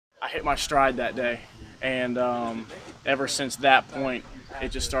hit my stride that day, and ever since that point, it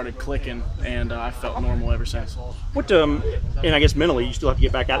just started clicking, and I felt normal ever since. What and I guess mentally, you still have to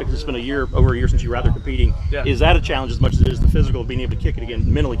get back at it because it's been over a year since you were out there competing. Yeah. Is that a challenge as much as it is the physical, being able to kick it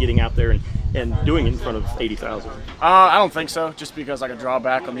again, mentally getting out there and doing it in front of 80,000? I don't think so, just because I could draw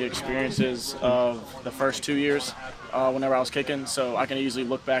back on the experiences of the first 2 years whenever I was kicking, so I can easily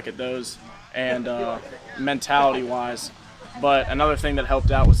look back at those and mentality-wise. But another thing that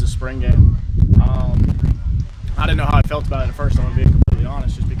helped out was the spring game. I didn't know how I felt about it at first, I'm going to be completely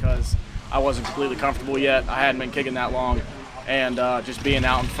honest, just because I wasn't completely comfortable yet. I hadn't been kicking that long, and just being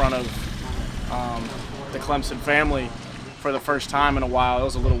out in front of the Clemson family for the first time in a while, it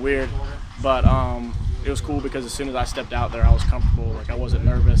was a little weird, but it was cool because as soon as I stepped out there, I was comfortable. Like, I wasn't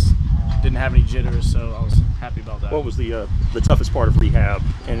nervous, didn't have any jitters, so I was happy about that. What was the toughest part of rehab?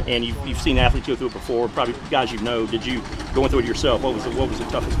 And you've seen athletes go through it before, probably guys you know. Did you going through it yourself? What was the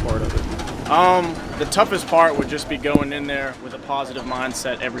toughest part of it? The toughest part would just be going in there with a positive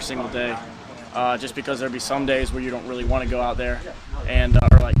mindset every single day. Just because there'd be some days where you don't really want to go out there and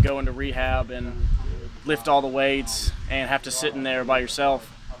or like go into rehab and lift all the weights and have to sit in there by yourself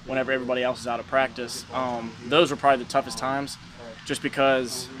whenever everybody else is out of practice. Those were probably the toughest times, just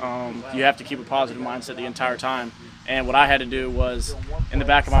because you have to keep a positive mindset the entire time. And what I had to do was, in the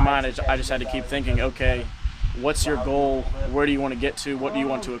back of my mind, I just had to keep thinking, okay, what's your goal? Where do you want to get to? What do you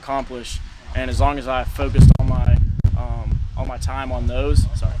want to accomplish? And as long as I focused on my time on those,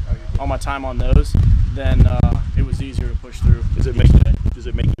 then it was easier to push through. Does it make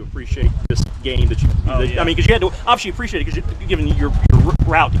you appreciate this game that you? Yeah. I mean, because you had to obviously appreciate it because you're given your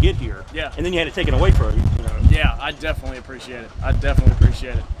route to get here. Yeah. And then you had to take it away from you. Yeah, I definitely appreciate it.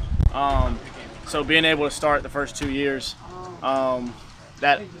 So being able to start the first 2 years,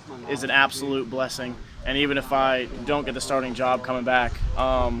 that is an absolute blessing. And even if I don't get the starting job coming back,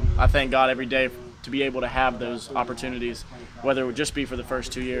 I thank God every day to be able to have those opportunities, whether it would just be for the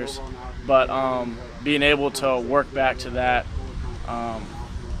first 2 years. But being able to work back to that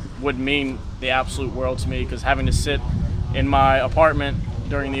would mean the absolute world to me, because having to sit in my apartment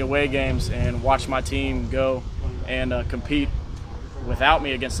during the away games and watch my team go and compete without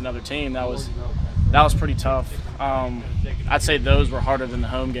me against another team, that was pretty tough. I'd say those were harder than the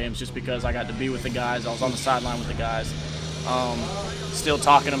home games, just because I got to be with the guys. I was on the sideline with the guys, still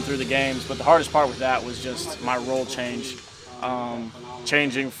talking them through the games. But the hardest part with that was just my role change,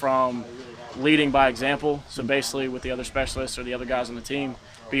 changing from leading by example, so basically with the other specialists or the other guys on the team,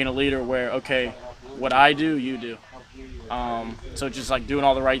 being a leader where, okay, what I do, you do. So just like doing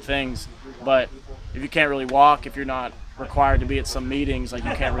all the right things. But if you can't really walk, if you're not required to be at some meetings, like,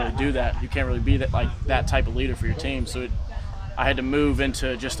 you can't really do that. You can't really be that type of leader for your team. So I had to move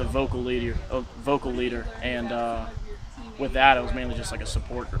into just a vocal leader, and with that, it was mainly just like a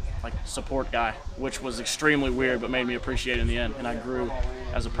support guy, which was extremely weird, but made me appreciate it in the end, and I grew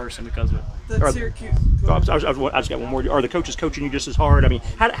as a person because of it. That's Syracuse. I just got one more. Are the coaches coaching you just as hard? I mean,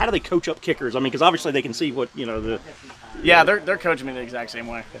 how do they coach up kickers? I mean, because obviously they can see what the. Yeah, they're coaching me the exact same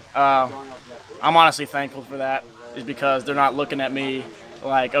way. I'm honestly thankful for that, is because they're not looking at me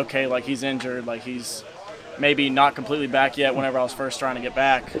like, okay, like he's injured, like he's maybe not completely back yet. Whenever I was first trying to get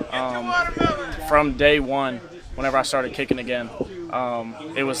back, from day one, whenever I started kicking again,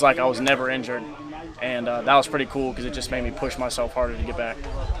 it was like I was never injured, and that was pretty cool because it just made me push myself harder to get back.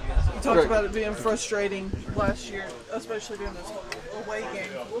 You talked about it being frustrating last year, especially during this away game.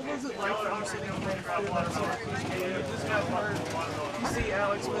 What was it like for you sitting there doing that Syracuse game? You just got hurt. You see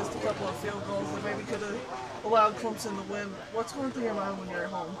Alex missed a couple of field goals that maybe could have allowed Clemson to win. What's going through your mind when you're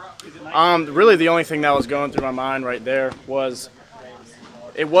at home? Really the only thing that was going through my mind right there was,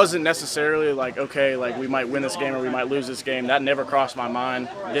 it wasn't necessarily like, okay, like we might win this game or we might lose this game. That never crossed my mind.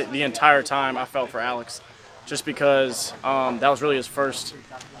 The entire time I felt for Alex, just because that was really his first,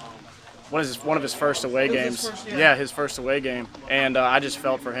 one of his first away games. His first away game. And I just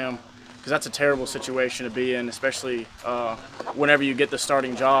felt for him, because that's a terrible situation to be in, especially whenever you get the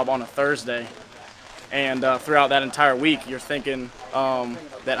starting job on a Thursday. And throughout that entire week, you're thinking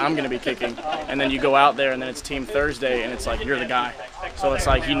that I'm going to be kicking. And then you go out there, and then it's Team Thursday, and it's like, you're the guy. So it's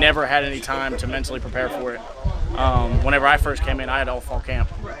like he never had any time to mentally prepare for it. Whenever I first came in, I had all fall camp.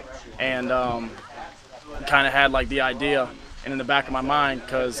 And kind of had like the idea, and in the back of my mind,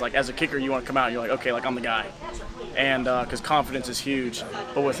 because like as a kicker, you want to come out and you're like, okay, like I'm the guy. And because confidence is huge.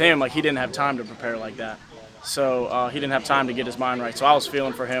 But with him, like he didn't have time to prepare like that. So he didn't have time to get his mind right. So I was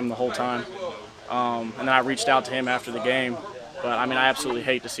feeling for him the whole time. And then I reached out to him after the game. But, I mean, I absolutely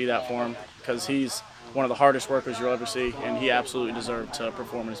hate to see that for him, because he's one of the hardest workers you'll ever see, and he absolutely deserved to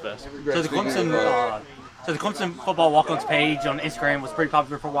perform at his best. So the Clemson So the Clemson football walk-ons page on Instagram was pretty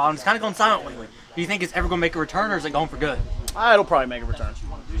popular for a while, and it's kind of gone silent lately. Do you think it's ever going to make a return, or is it going for good? It'll probably make a return.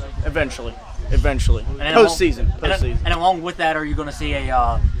 Eventually. Postseason. And along with that, are you going to see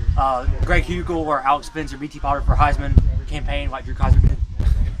a Greg Huegel or Alex Spencer, BT Potter for Heisman campaign like Drew Kaiser did?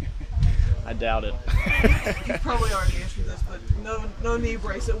 I doubt it. You probably already answered this, but no knee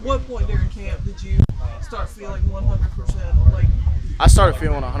brace. At what point during camp did you start feeling 100%? Like, I started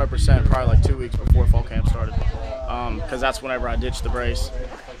feeling 100% probably like 2 weeks before fall camp started, because that's whenever I ditched the brace,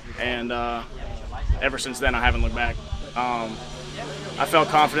 and ever since then I haven't looked back. I felt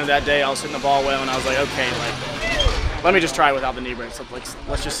confident that day. I was hitting the ball well, and I was like, okay, like, let me just try without the knee brace.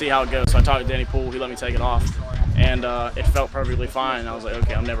 Let's just see how it goes. So I talked to Danny Poole. He let me take it off, and it felt perfectly fine. And I was like,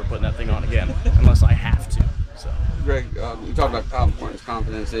 okay, I'm never putting that thing on again unless I have to. So. Greg, you talked about how important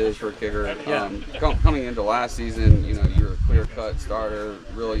confidence is for a kicker. Yeah. Coming into last season, you know, you're a clear-cut starter,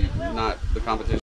 really not the competition